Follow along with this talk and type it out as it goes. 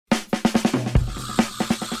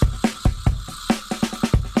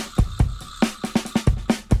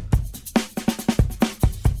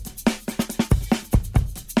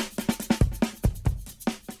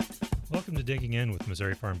Digging In with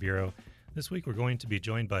Missouri Farm Bureau. This week we're going to be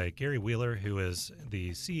joined by Gary Wheeler, who is the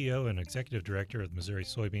CEO and Executive Director of the Missouri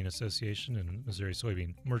Soybean Association and Missouri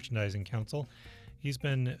Soybean Merchandising Council. He's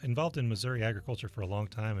been involved in Missouri agriculture for a long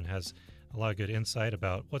time and has a lot of good insight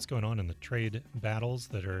about what's going on in the trade battles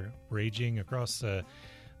that are raging across the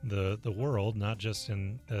world, not just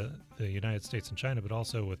in the United States and China, but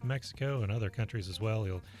also with Mexico and other countries as well.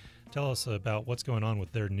 He'll tell us about what's going on with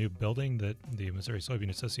their new building that the Missouri Soybean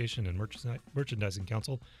Association and Merchandising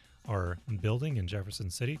Council are building in Jefferson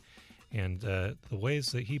City, and the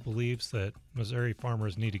ways that he believes that Missouri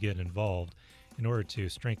farmers need to get involved in order to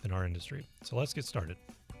strengthen our industry. So let's get started.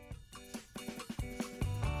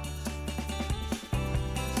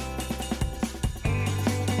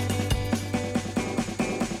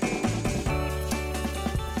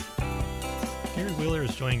 Gary Wheeler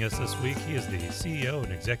is joining us this week. He is the CEO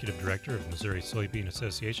and Executive Director of the Missouri Soybean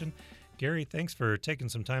Association. Gary, thanks for taking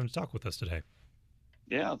some time to talk with us today.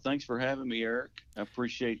 Yeah, thanks for having me, Eric. I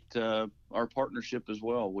appreciate our partnership as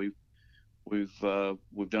well. We've done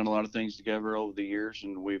a lot of things together over the years,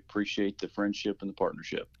 and we appreciate the friendship and the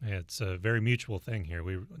partnership. It's a very mutual thing here.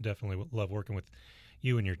 We definitely love working with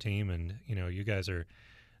you and your team, and you guys are,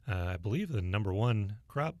 I believe, the number one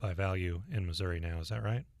crop by value in Missouri now. Is that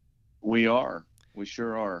right? We are. We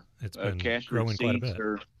sure are. It's been growing quite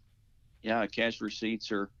a bit. Cash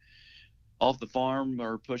receipts are off the farm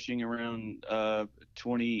are pushing around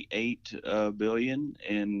 28 billion,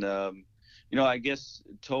 and I guess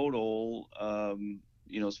total,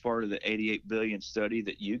 as part of the 88 billion study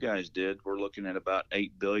that you guys did, we're looking at about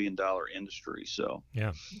 $8 billion industry. So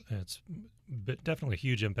yeah, it's definitely a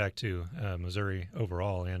huge impact to Missouri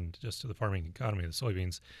overall, and just to the farming economy. The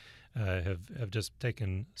soybeans have just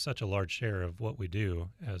taken such a large share of what we do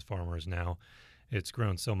as farmers now. It's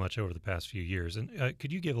grown so much over the past few years. And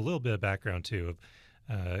could you give a little bit of background, too,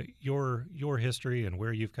 of your history and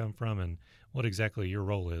where you've come from and what exactly your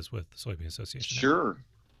role is with the Soybean Association?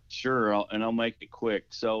 Sure. I'll make it quick.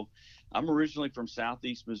 So I'm originally from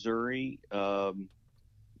southeast Missouri,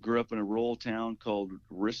 grew up in a rural town called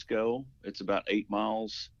Risco. It's about 8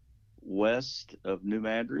 miles west of New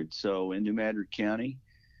Madrid, so in New Madrid County.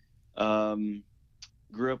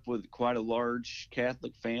 Grew up with quite a large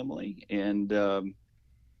Catholic family, and have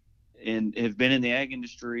been in the ag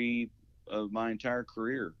industry of my entire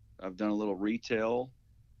career. I've done a little retail,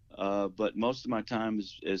 but most of my time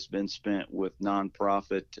has been spent with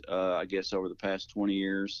nonprofit. I guess over the past 20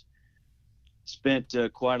 years, spent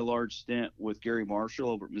quite a large stint with Gary Marshall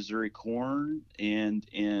over at Missouri Corn, and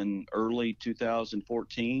in early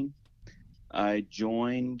 2014. I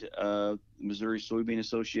joined Missouri Soybean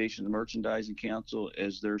Association, the Merchandising Council,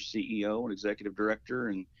 as their CEO and Executive Director.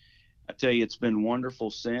 And I tell you, it's been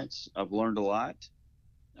wonderful since. I've learned a lot.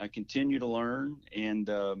 I continue to learn. And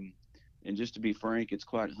just to be frank, it's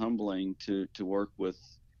quite humbling to work with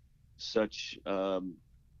such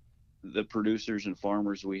the producers and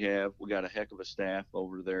farmers we have. We got a heck of a staff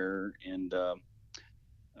over there. And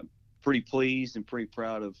I'm pretty pleased and pretty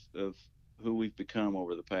proud of who we've become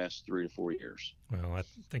over the past 3 to 4 years. Well, I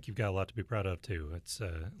think you've got a lot to be proud of, too. It's,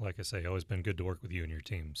 like I say, always been good to work with you and your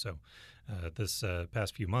team. So this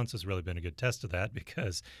past few months has really been a good test of that,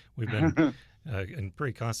 because we've been in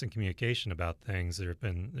pretty constant communication about things.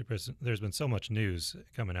 There's been so much news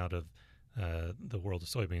coming out of the world of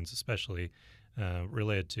soybeans, especially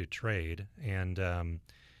related to trade. And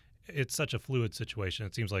it's such a fluid situation.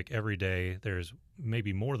 It seems like every day there's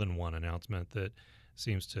maybe more than one announcement that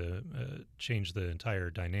seems to change the entire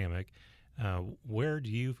dynamic. Where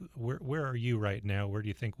are you right now? Where do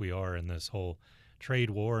you think we are in this whole trade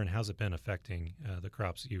war, and how's it been affecting the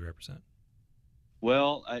crops that you represent?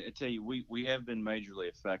 Well, I tell you, we have been majorly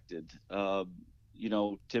affected.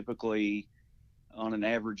 Typically on an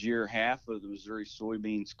average year, half of the Missouri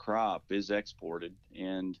soybeans crop is exported,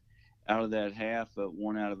 and out of that half,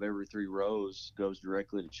 1 out of every 3 rows goes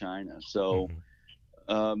directly to China. So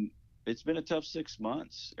it's been a tough 6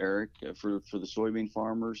 months, Eric, for the soybean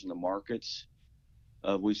farmers and the markets.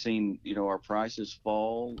 We've seen, our prices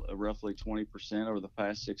fall roughly 20% over the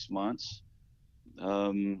past 6 months,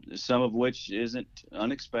 some of which isn't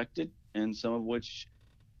unexpected, and some of which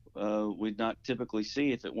we'd not typically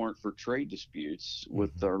see if it weren't for trade disputes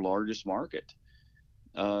with our largest market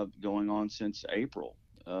going on since April,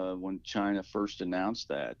 when China first announced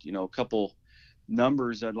that. A couple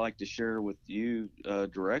numbers I'd like to share with you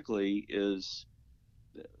directly is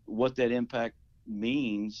what that impact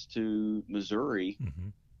means to Missouri.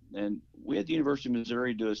 And we had the University of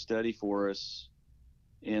Missouri do a study for us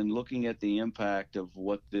in looking at the impact of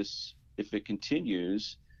what this, if it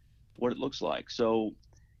continues, what it looks like. So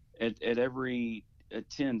at every at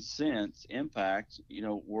 10 cents impact,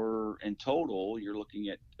 we're in total, you're looking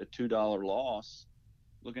at a $2 loss,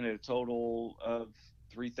 looking at a total of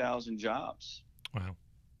 3,000 jobs. Wow.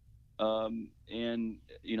 And,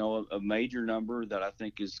 a major number that I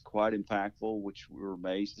think is quite impactful, which we're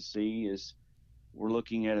amazed to see, is we're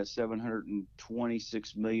looking at a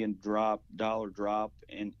 $726 million drop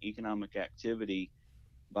in economic activity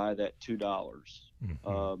by that $2.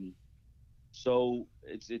 Mm-hmm. So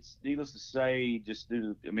it's needless to say, just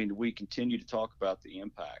we continue to talk about the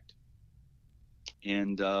impact.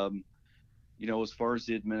 And, as far as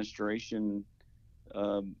the administration,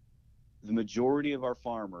 the majority of our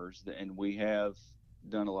farmers, and we have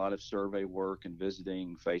done a lot of survey work and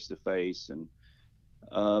visiting face to face, and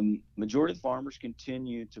majority of the farmers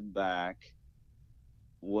continue to back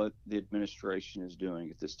what the administration is doing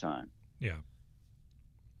at this time. Yeah.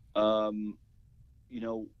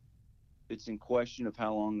 It's in question of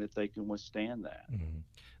how long that they can withstand that. Mm-hmm.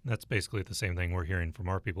 That's basically the same thing we're hearing from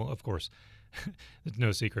our people. Of course, it's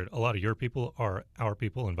no secret. A lot of your people are our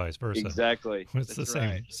people and vice versa. Exactly. It's That's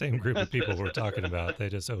the same group of people we're talking about. They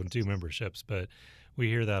just own 2 memberships, but we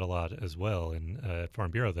hear that a lot as well at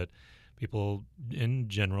Farm Bureau, that people in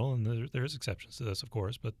general, and there's exceptions to this, of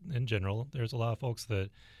course, but in general, there's a lot of folks that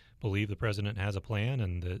believe the president has a plan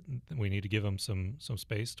and that we need to give them some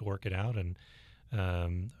space to work it out, and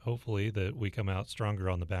hopefully that we come out stronger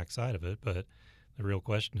on the backside of it. But the real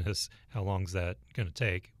question is, how long is that going to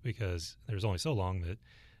take? Because there's only so long that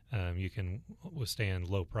you can withstand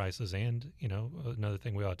low prices. And, another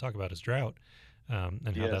thing we ought to talk about is drought,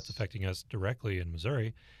 and how that's affecting us directly in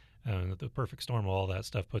Missouri. The perfect storm of all that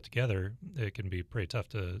stuff put together, it can be pretty tough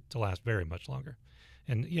to last very much longer.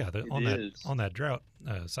 And on that drought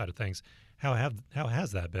side of things, how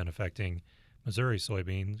has that been affecting Missouri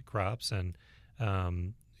soybean crops? And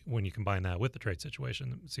when you combine that with the trade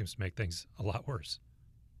situation, it seems to make things a lot worse.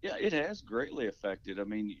 Yeah, it has greatly affected.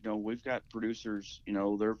 We've got producers,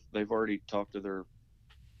 they've already talked to their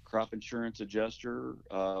crop insurance adjuster,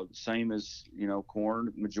 same as,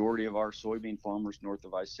 corn. Majority of our soybean farmers north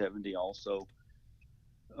of I-70 also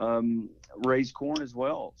raise corn as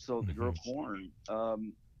well. So they grow corn.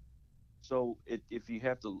 So if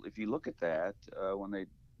you look at that, when they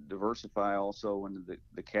diversify also into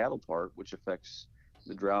the cattle part, which affects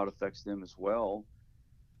the drought, affects them as well.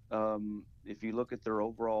 If you look at their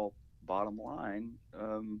overall bottom line,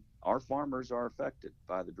 our farmers are affected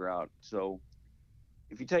by the drought. So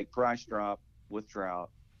if you take price drop with drought,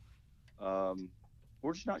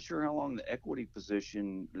 we're just not sure how long the equity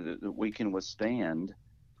position that we can withstand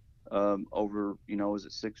over, is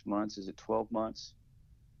it 6 months? Is it 12 months?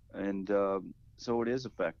 And so it is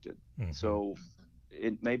affected. Mm-hmm. So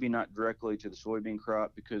it may be not directly to the soybean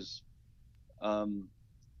crop, because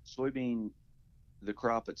soybean, the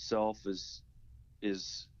crop itself is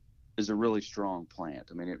a really strong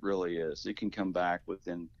plant. It really is. It can come back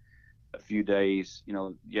within a few days.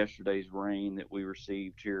 Yesterday's rain that we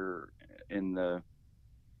received here in the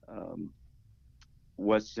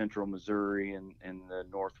west central Missouri and the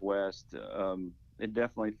northwest, it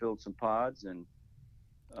definitely filled some pods, and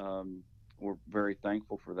we're very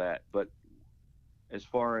thankful for that. But as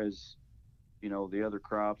far as the other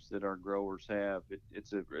crops that our growers have,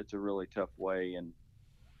 it's a really tough way, and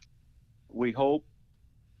we hope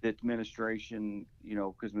the administration,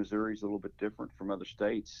 because Missouri's a little bit different from other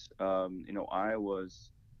states. Iowa's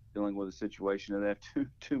dealing with a situation that they have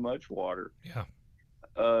too much water. Yeah.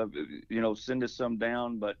 Send us some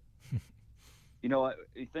down, but I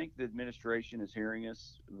think the administration is hearing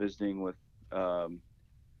us, visiting with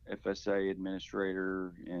FSA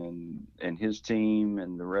administrator and his team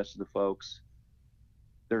and the rest of the folks.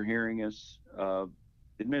 They're hearing us. The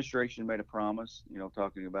administration made a promise,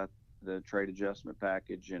 talking about the trade adjustment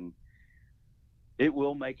package, and it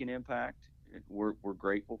will make an impact. We're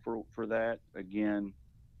grateful for that. Again,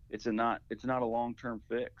 it's not a long-term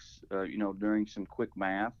fix. Doing some quick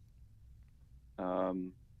math,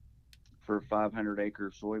 for a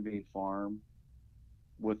 500-acre soybean farm,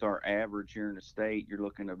 with our average here in the state, you're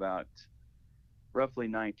looking about roughly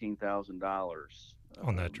 $19,000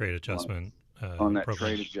 on that trade adjustment. On that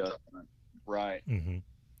trade adjustment, right? Mm-hmm.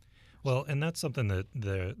 Well, and that's something that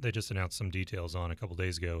they just announced some details on a couple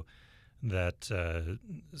days ago that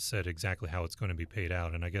said exactly how it's going to be paid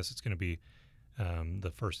out. And I guess it's going to be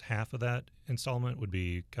the first half of that installment would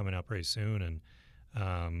be coming out pretty soon.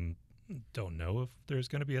 And don't know if there's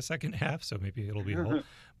going to be a second half, so maybe it'll be whole.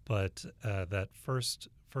 But that first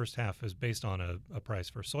half is based on a price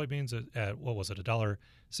for soybeans at what was it,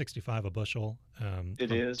 $1.65 a bushel?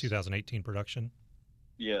 It is 2018 production.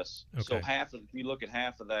 Yes. Okay. So if you look at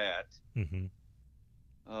half of that, mm-hmm.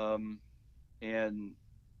 and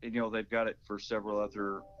they've got it for several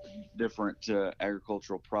other different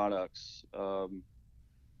agricultural products.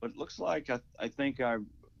 But it looks like I think I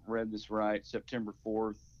read this right. September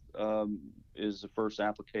 4th is the first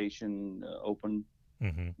application open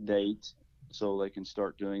Hmm. date, so they can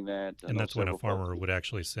start doing that. I And know that's when a several folks. farmer would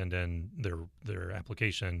actually send in their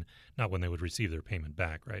application, not when they would receive their payment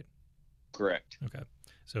back, right? Correct. Okay.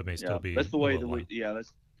 So it may still Yeah, be that's the a way little that while.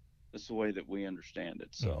 that's the way that we understand it.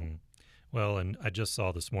 So. Hmm. Well, and I just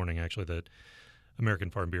saw this morning actually that American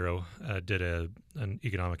Farm Bureau did an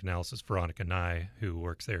economic analysis. Veronica Nye, who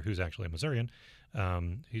works there, who's actually a Missourian,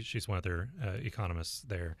 she's one of their economists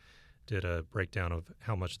there, did a breakdown of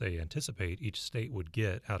how much they anticipate each state would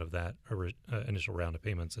get out of that initial round of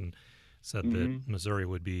payments, and said that Hmm. Missouri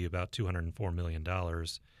would be about $204 million,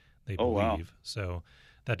 they Oh wow. believe. So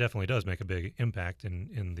that definitely does make a big impact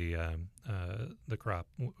in the crop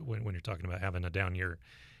when you're talking about having a down year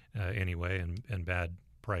anyway, and bad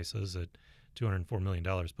prices. At $204 million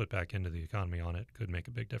put back into the economy on it could make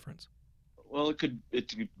a big difference. Well, it could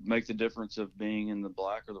make the difference of being in the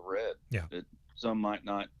black or the red. Yeah. Some might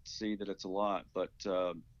not see that it's a lot, but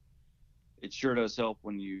it sure does help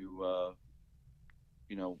when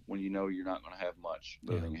when you're not going to have much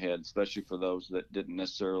Yeah. moving ahead, especially for those that didn't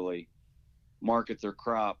necessarily market their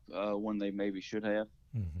crop when they maybe should have.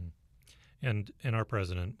 Hmm. And our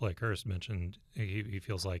president Blake Hurst mentioned he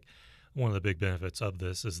feels like one of the big benefits of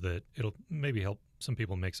this is that it'll maybe help some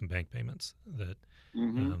people make some bank payments that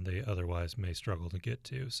Hmm. they otherwise may struggle to get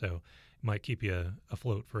to. So it might keep you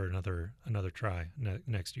afloat for another try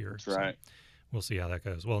next year. That's So right. we'll see how that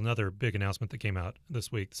goes. Well, another big announcement that came out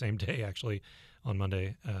this week, the same day actually, on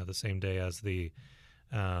Monday, the same day as the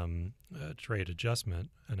trade adjustment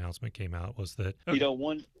announcement came out, was that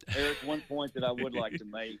One point that I would like to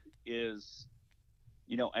make is,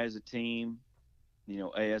 as a team,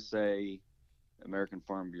 ASA, American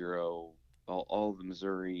Farm Bureau, all the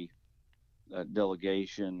Missouri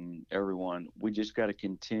delegation, everyone, we just got to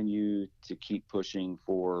continue to keep pushing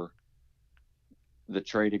for the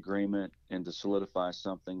trade agreement and to solidify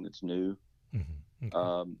something that's new. Mhm.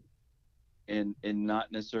 Okay. And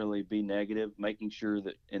not necessarily be negative, making sure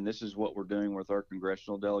that, and this is what we're doing with our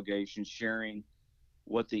congressional delegation, sharing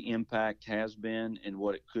what the impact has been and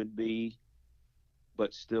what it could be,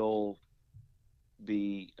 but still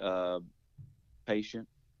be patient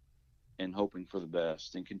and hoping for the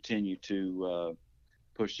best, and continue to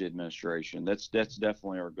push the administration. That's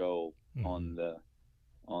definitely our goal Mhm.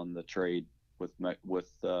 on the trade with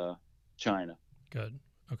China. Good.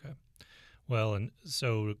 Okay. Well, and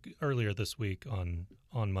so earlier this week on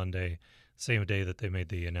Monday, same day that they made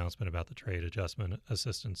the announcement about the Trade Adjustment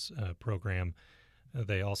Assistance Program,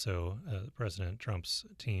 they also President Trump's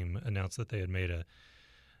team announced that they had made a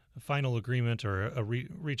final agreement, or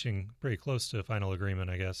reaching pretty close to a final agreement,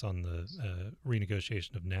 I guess, on the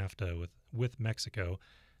renegotiation of NAFTA with Mexico.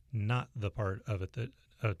 Not the part of it that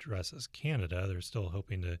addresses Canada. They're still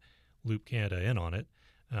hoping to loop Canada in on it.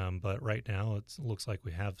 But right now, it looks like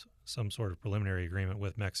we have some sort of preliminary agreement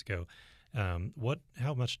with Mexico.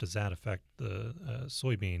 How much does that affect the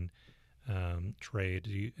soybean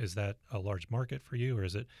trade? Is that a large market for you, or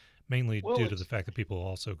is it mainly Well, due to the fact that people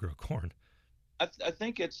also grow corn? I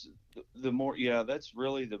think it's the more, yeah, that's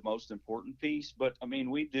really the most important piece. But I mean,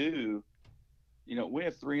 we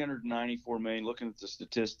have 394 million, looking at the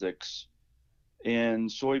statistics, in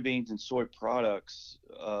soybeans and soy products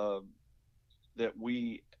that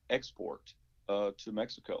we export to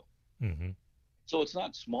Mexico. Hmm. So it's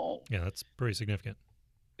not small. Yeah, that's pretty significant.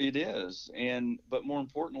 It is, but more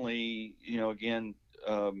importantly, again,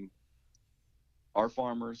 our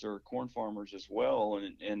farmers are corn farmers as well,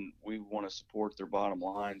 and we want to support their bottom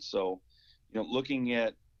line. So, looking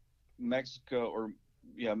at Mexico,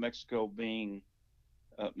 Mexico being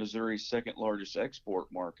Missouri's second largest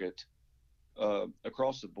export market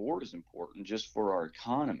across the board, is important just for our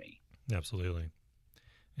economy. Absolutely.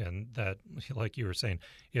 And that, like you were saying,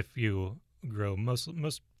 if you grow, most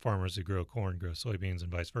farmers who grow corn grow soybeans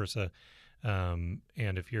and vice versa. And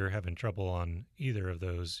if you're having trouble on either of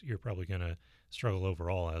those, you're probably going to struggle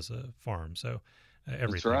overall as a farm. So That's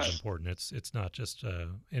everything's right. important. It's not just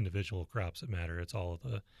individual crops that matter. It's all of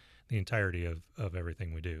the entirety of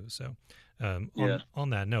everything we do. So Yeah. on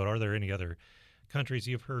that note, are there any other countries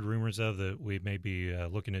you've heard rumors of that we may be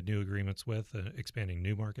looking at new agreements with, expanding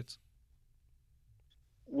new markets?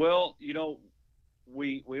 Well,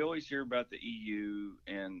 we always hear about the EU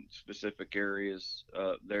and specific areas.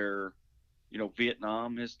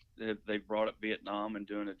 Vietnam they've brought up Vietnam and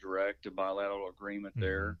doing a bilateral agreement Hmm.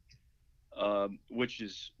 there, which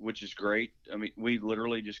is great. I mean, we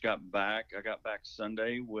literally just got back. I got back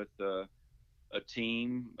Sunday with a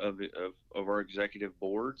team of our executive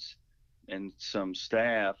boards and some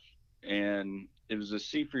staff, and it was a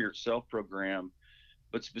See for Yourself program,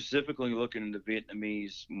 but specifically looking in the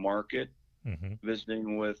Vietnamese market, Hmm.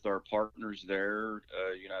 visiting with our partners there,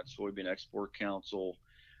 United Soybean Export Council,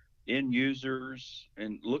 end users,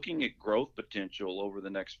 and looking at growth potential over the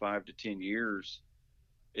next 5 to 10 years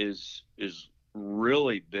is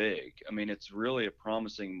really big. I mean, it's really a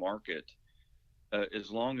promising market. As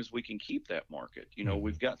long as we can keep that market, Hmm.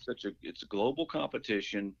 we've got it's a global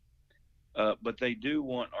competition, but they do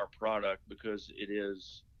want our product because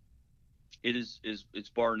it's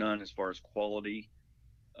bar none as far as quality.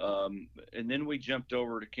 And then we jumped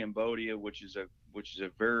over to Cambodia, which is a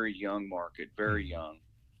very young market, very Hmm. young,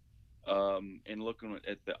 and looking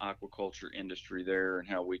at the aquaculture industry there and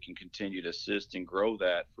how we can continue to assist and grow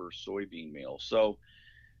that for soybean meal. So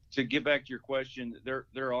to get back to your question,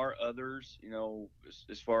 there are others,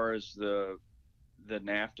 as far as the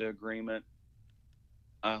NAFTA agreement.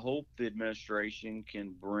 I hope the administration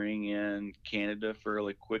can bring in Canada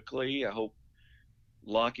fairly quickly. I hope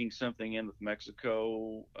locking something in with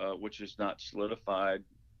Mexico, which is not solidified,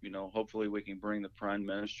 hopefully we can bring the prime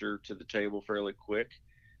minister to the table fairly quick.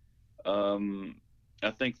 Um,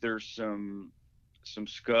 I think there's some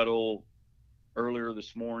scuttle earlier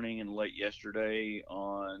this morning and late yesterday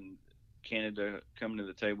on Canada coming to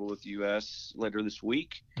the table with the U.S. later this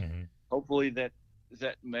week. Hmm. Hopefully that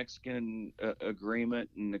Mexican agreement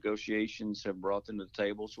and negotiations have brought them to the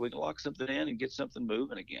table so we can lock something in and get something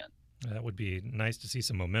moving again. That would be nice to see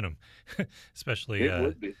some momentum, especially It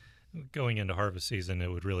would be. going into harvest season. It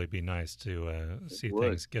would really be nice to It see would.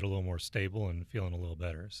 things get a little more stable and feeling a little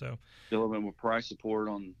better. So, A little bit more price support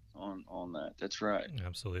on that. That's right.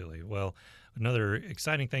 absolutely. Well, another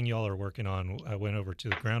exciting thing y'all are working on. I went over to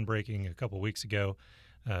the groundbreaking a couple weeks ago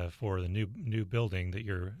for the new building that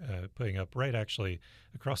you're putting up right actually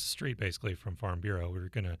across the street, basically from Farm Bureau. We're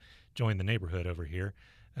going to join the neighborhood over here.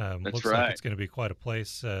 That's Looks like right. it's going to be quite a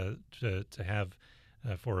place to have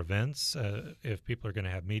for events if people are going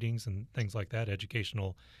to have meetings and things like that,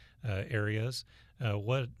 educational areas.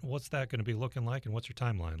 What's that going to be looking like, and what's your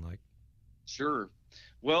timeline like? Sure.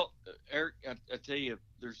 Well, Eric, I tell you,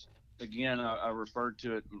 there's again, I referred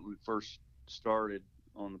to it when we first started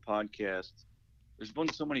on the podcast. There's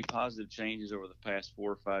been so many positive changes over the past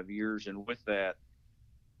 4 or 5 years, and with that,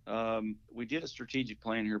 we did a strategic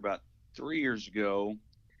plan here about 3 years ago,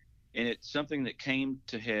 and it's something that came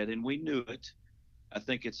to head, and we knew it. I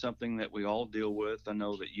think it's something that we all deal with. I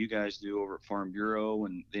know that you guys do over at Farm Bureau,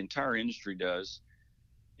 and the entire industry does,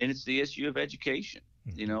 and it's the issue of education.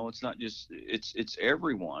 Hmm. It's not just it's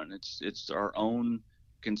everyone. It's our own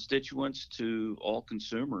constituents to all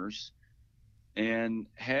consumers, and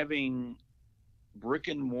having brick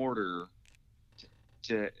and mortar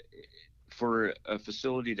to for a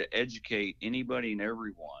facility to educate anybody and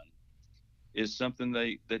everyone is something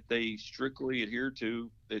that they strictly adhere to.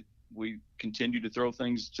 That we continue to throw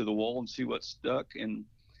things to the wall and see what's stuck, and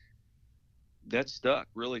that stuck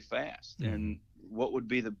really fast. Hmm. And what would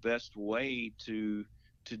be the best way to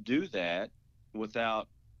do that without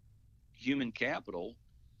human capital?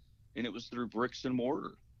 And it was through bricks and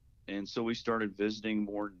mortar. And so we started visiting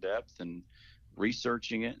more in depth and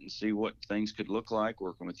researching it and see what things could look like,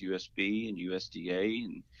 working with USB and USDA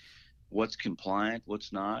and what's compliant,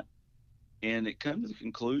 what's not. And it came to the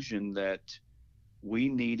conclusion that we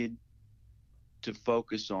needed to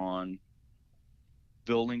focus on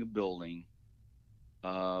building a building,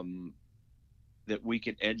 um, that we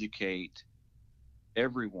could educate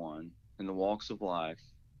everyone in the walks of life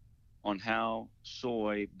on how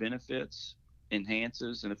soy benefits,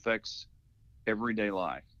 enhances, and affects everyday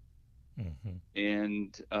life. Hmm.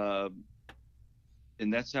 And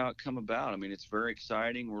that's how it come about. I mean, it's very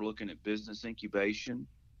exciting. We're looking at business incubation,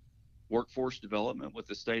 workforce development with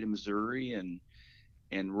the state of Missouri, and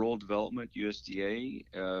rural development, USDA,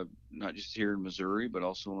 not just here in Missouri, but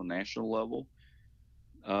also on a national level.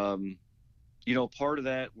 Um, Part of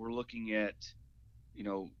that we're looking at,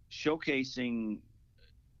 showcasing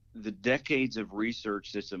the decades of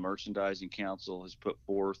research that the Merchandising Council has put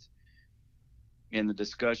forth and the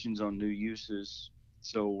discussions on new uses.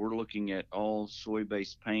 So we're looking at all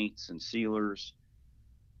soy-based paints and sealers,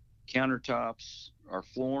 countertops, our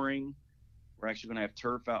flooring. We're actually going to have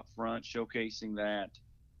turf out front showcasing that.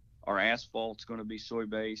 Our asphalt's going to be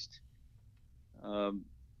soy-based. Um,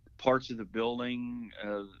 Parts of the building,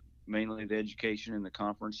 mainly the education and the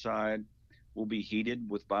conference side, will be heated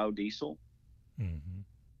with biodiesel.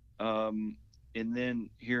 Hmm. Um, and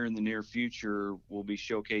then here in the near future, we'll be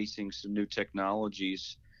showcasing some new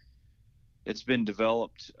technologies that's been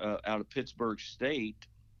developed out of Pittsburgh State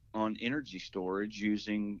on energy storage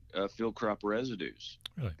using field crop residues.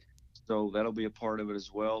 Really? So that'll be a part of it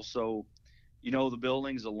as well. So, the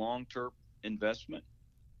building's a long-term investment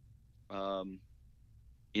um,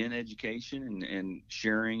 in education and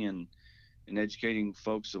sharing and educating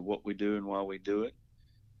folks of what we do and why we do it.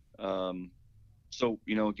 So,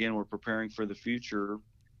 again, we're preparing for the future,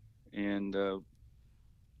 and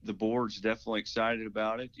the board's definitely excited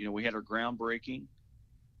about it. We had our groundbreaking.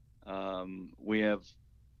 We have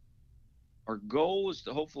our goal is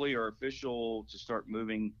to hopefully our official to start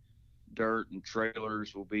moving dirt and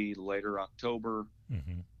trailers will be later October,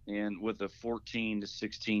 and with a 14 to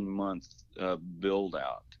 16 month build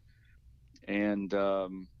out. And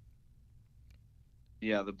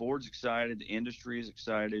yeah, the board's excited, the industry is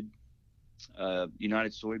excited.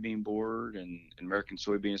 United Soybean Board and American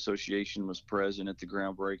Soybean Association was present at the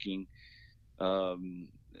groundbreaking.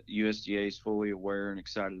 USDA is fully aware and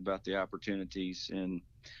excited about the opportunities, and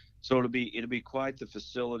so it'll be quite the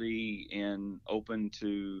facility and open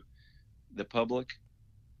to the public.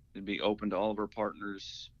 It'll be open to all of our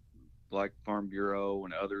partners like Farm Bureau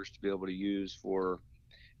and others to be able to use for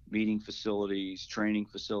meeting facilities, training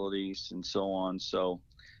facilities, and so on. So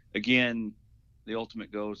again, the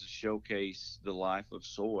ultimate goal is to showcase the life of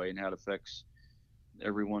soy and how it affects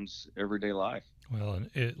everyone's everyday life. Well, and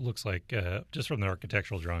it looks like, just from the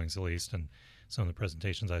architectural drawings at least, and some of the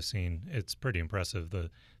presentations I've seen, it's pretty impressive the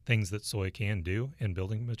things that soy can do in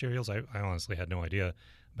building materials. I honestly had no idea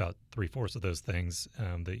about 3/4 of those things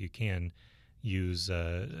that you can use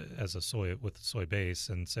as a soy with a soy base,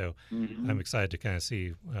 and so I'm excited to kind of see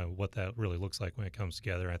what that really looks like when it comes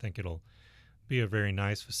together. I think it'll be a very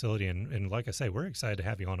nice facility, and like I say, we're excited to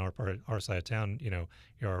have you on our side of town.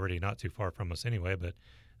 You're already not too far from us anyway, but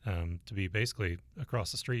to be basically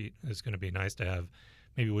across the street is going to be nice to have.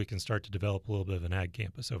 Maybe we can start to develop a little bit of an ag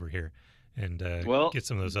campus over here and get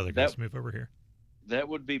some of those other guys to move over here. That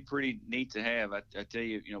would be pretty neat to have. I tell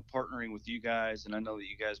you, partnering with you guys, and I know that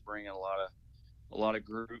you guys bring in a lot of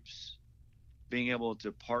groups, being able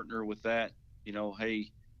to partner with that,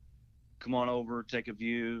 hey, come on over, take a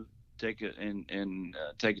view, take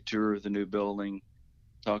a tour of the new building,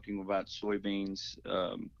 talking about soybeans.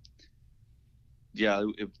 Yeah,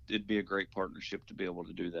 it'd be a great partnership to be able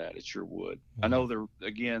to do that. It sure would. I know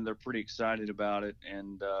they're pretty excited about it,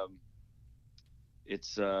 and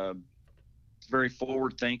it's very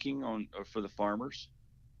forward thinking for the farmers,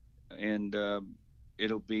 and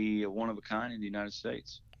it'll be a one of a kind in the United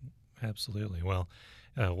States. Absolutely. Well,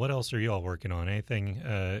 what else are you all working on? Anything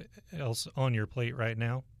else on your plate right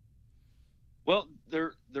now? Well,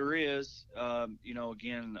 there is,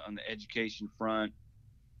 again, on the education front,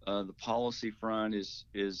 the policy front is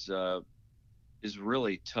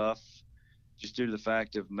really tough, just due to the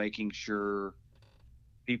fact of making sure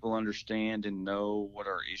people understand and know what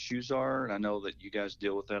our issues are. And I know that you guys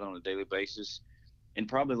deal with that on a daily basis, and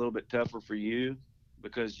probably a little bit tougher for you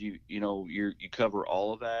because you cover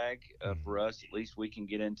all of ag. For us, at least, we can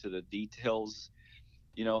get into the details,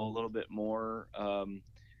 a little bit more.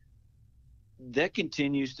 That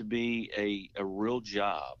continues to be a real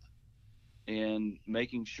job, and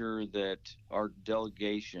making sure that our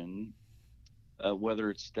delegation,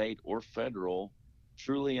 whether it's state or federal,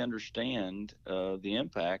 truly understand the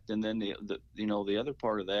impact. And then the other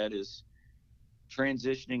part of that is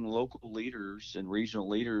transitioning local leaders and regional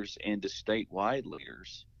leaders into statewide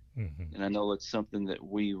leaders. And I know it's something that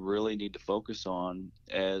we really need to focus on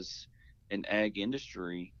as an ag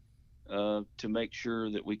industry, to make sure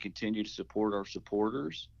that we continue to support our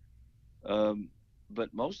supporters.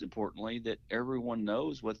 But most importantly, that everyone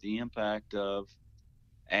knows what the impact of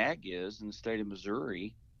ag is in the state of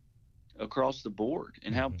Missouri across the board,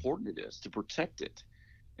 and how important it is to protect it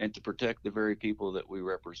and to protect the very people that we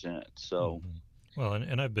represent. So, well,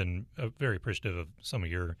 and I've been very appreciative of some of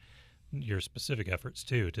your specific efforts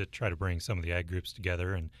too, to try to bring some of the ag groups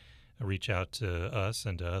together and reach out to us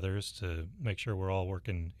and to others to make sure we're all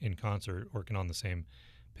working in concert, working on the same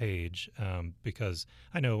page, because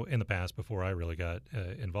I know in the past, before I really got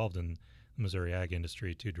involved in the Missouri ag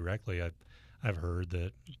industry too directly, I've heard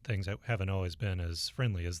that things haven't always been as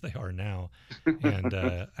friendly as they are now, and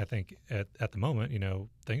I think at the moment,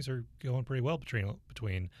 things are going pretty well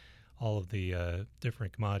between all of the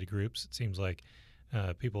different commodity groups. It seems like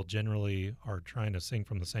people generally are trying to sing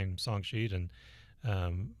from the same song sheet and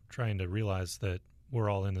trying to realize that we're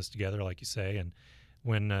all in this together, like you say. And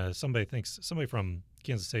when somebody from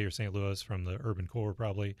Kansas City or St. Louis, from the urban core,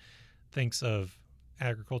 probably thinks of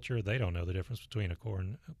agriculture, they don't know the difference between a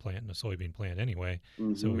corn plant and a soybean plant anyway.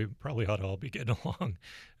 So we probably ought to all be getting along.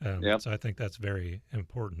 So I think that's very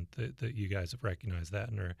important that you guys have recognized that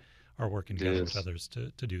and are are working together with others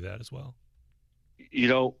to do that as well.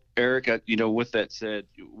 Eric, with that said,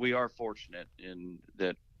 we are fortunate in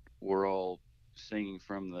that we're all singing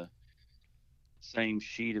from the same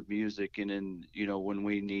sheet of music, and then when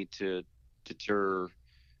we need to tour,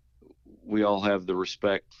 we all have the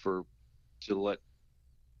respect to let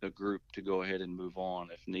the group to go ahead and move on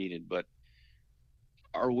if needed. But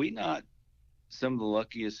are we not some of the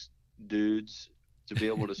luckiest dudes to be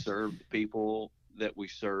able to serve the people that we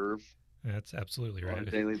serve? That's absolutely right. On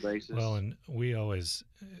a daily basis. Well, and we always,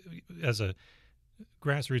 as a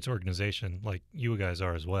grassroots organization like you guys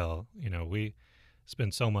are as well, we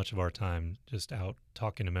spend so much of our time just out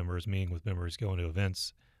talking to members, meeting with members, going to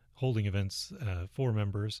events, holding events for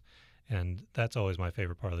members. And that's always my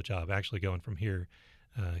favorite part of the job. Actually going from here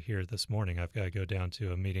this morning, I've got to go down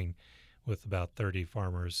to a meeting with about 30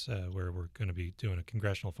 farmers where we're going to be doing a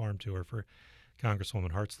congressional farm tour for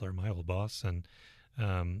Congresswoman Hartzler, my old boss. And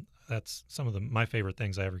that's some of my favorite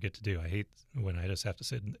things I ever get to do. I hate when I just have to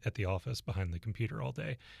sit at the office behind the computer all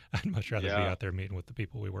day. I'd much rather be out there meeting with the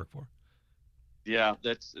people we work for. Yeah,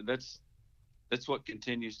 that's what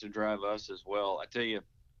continues to drive us as well. I tell you,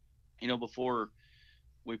 before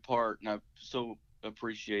we part, and I so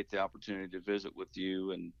appreciate the opportunity to visit with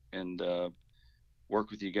you and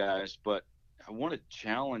work with you guys, but I want to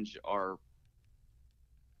challenge our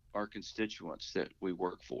constituents that we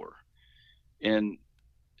work for. And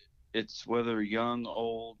it's whether young,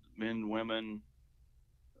 old, men, women,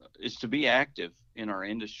 is to be active in our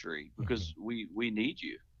industry because we need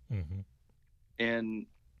you. Mm-hmm. And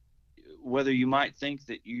whether you might think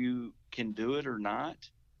that you can do it or not,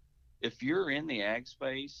 if you're in the ag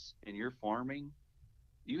space and you're farming,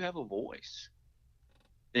 you have a voice.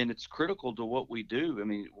 And it's critical to what we do. I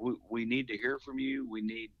mean, we need to hear from you. We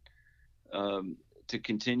need to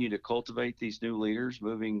continue to cultivate these new leaders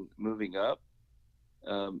moving up.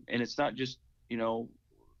 And it's not just,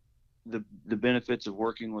 the benefits of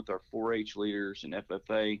working with our 4-H leaders and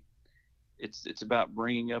FFA. It's about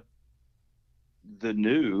bringing up the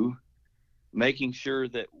new, making sure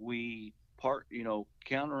that we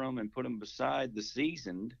counter them and put them beside the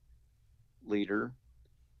seasoned leader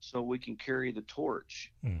so we can carry the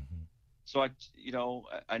torch. Mm-hmm. So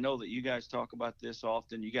I know that you guys talk about this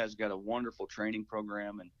often. You guys got a wonderful training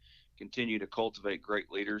program and continue to cultivate great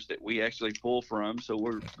leaders that we actually pull from. So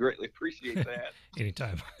we greatly appreciate that.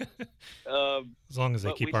 Anytime. As long as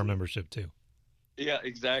they keep our membership too. Yeah,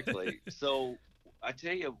 exactly. So I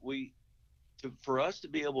tell you, for us to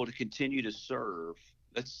be able to continue to serve,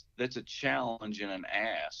 that's a challenge and an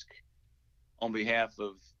ask on behalf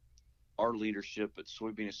of our leadership at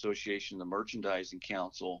Soybean Association, the Merchandising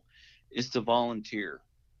Council, is to volunteer.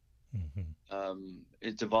 Mm-hmm.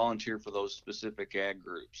 It's to volunteer for those specific ag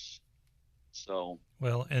groups. So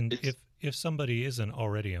well, and if somebody isn't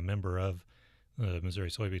already a member of the Missouri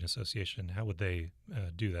Soybean Association, how would they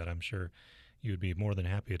do that? I'm sure you'd be more than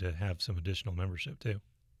happy to have some additional membership too.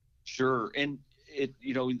 Sure, and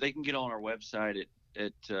they can get on our website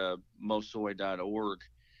at mosoy.org,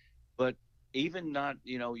 but even not,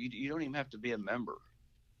 you don't even have to be a member.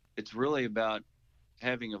 It's really about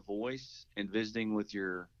having a voice and visiting with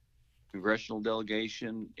your congressional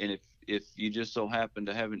delegation. And if you just so happen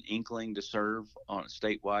to have an inkling to serve on a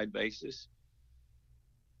statewide basis,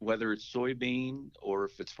 whether it's soybean or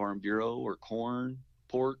if it's Farm Bureau or corn,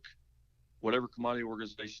 pork, whatever commodity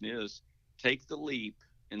organization is, take the leap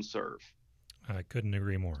and serve. I couldn't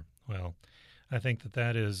agree more. Well, I think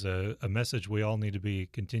that is a message we all need to be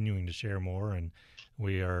continuing to share more, and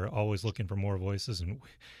we are always looking for more voices. And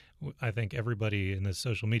I think everybody in this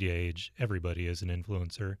social media age, everybody is an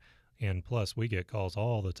influencer, and plus we get calls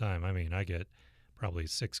all the time. I mean, I get probably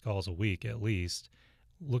 6 calls a week at least,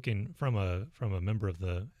 looking from a member of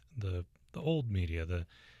the old media, the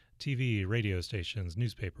TV, radio stations,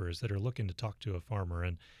 newspapers that are looking to talk to a farmer,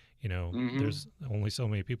 and there's only so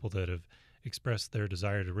many people that have expressed their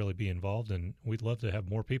desire to really be involved, and we'd love to have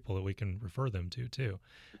more people that we can refer them to too.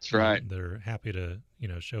 That's right. They're happy to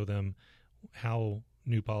show them how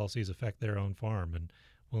new policies affect their own farm, and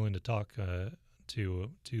willing to talk to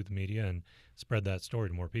the media and spread that story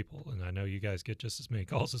to more people. And I know you guys get just as many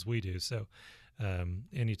calls as we do, so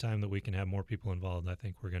anytime that we can have more people involved, I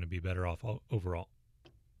think we're going to be better off overall.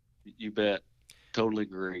 You bet. Totally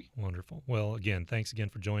agree. Wonderful. Well, again, thanks again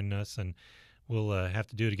for joining us, and we'll have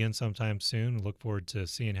to do it again sometime soon. Look forward to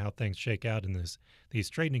seeing how things shake out in these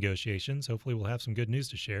trade negotiations. Hopefully we'll have some good news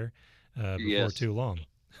to share before too long.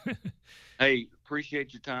 Hey,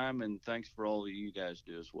 appreciate your time, and thanks for all that you guys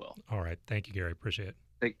do as well. All right. Thank you, Gary. Appreciate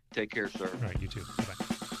it. Take care, sir. All right. You too. Bye-bye.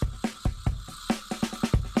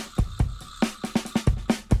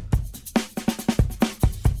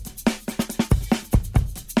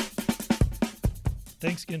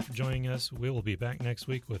 Thanks again for joining us. We will be back next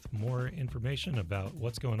week with more information about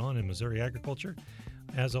what's going on in Missouri agriculture.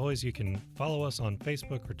 As always, you can follow us on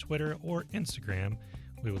Facebook or Twitter or Instagram.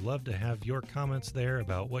 We would love to have your comments there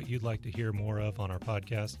about what you'd like to hear more of on our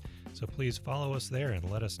podcast. So please follow us there and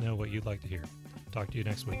let us know what you'd like to hear. Talk to you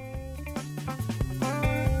next week.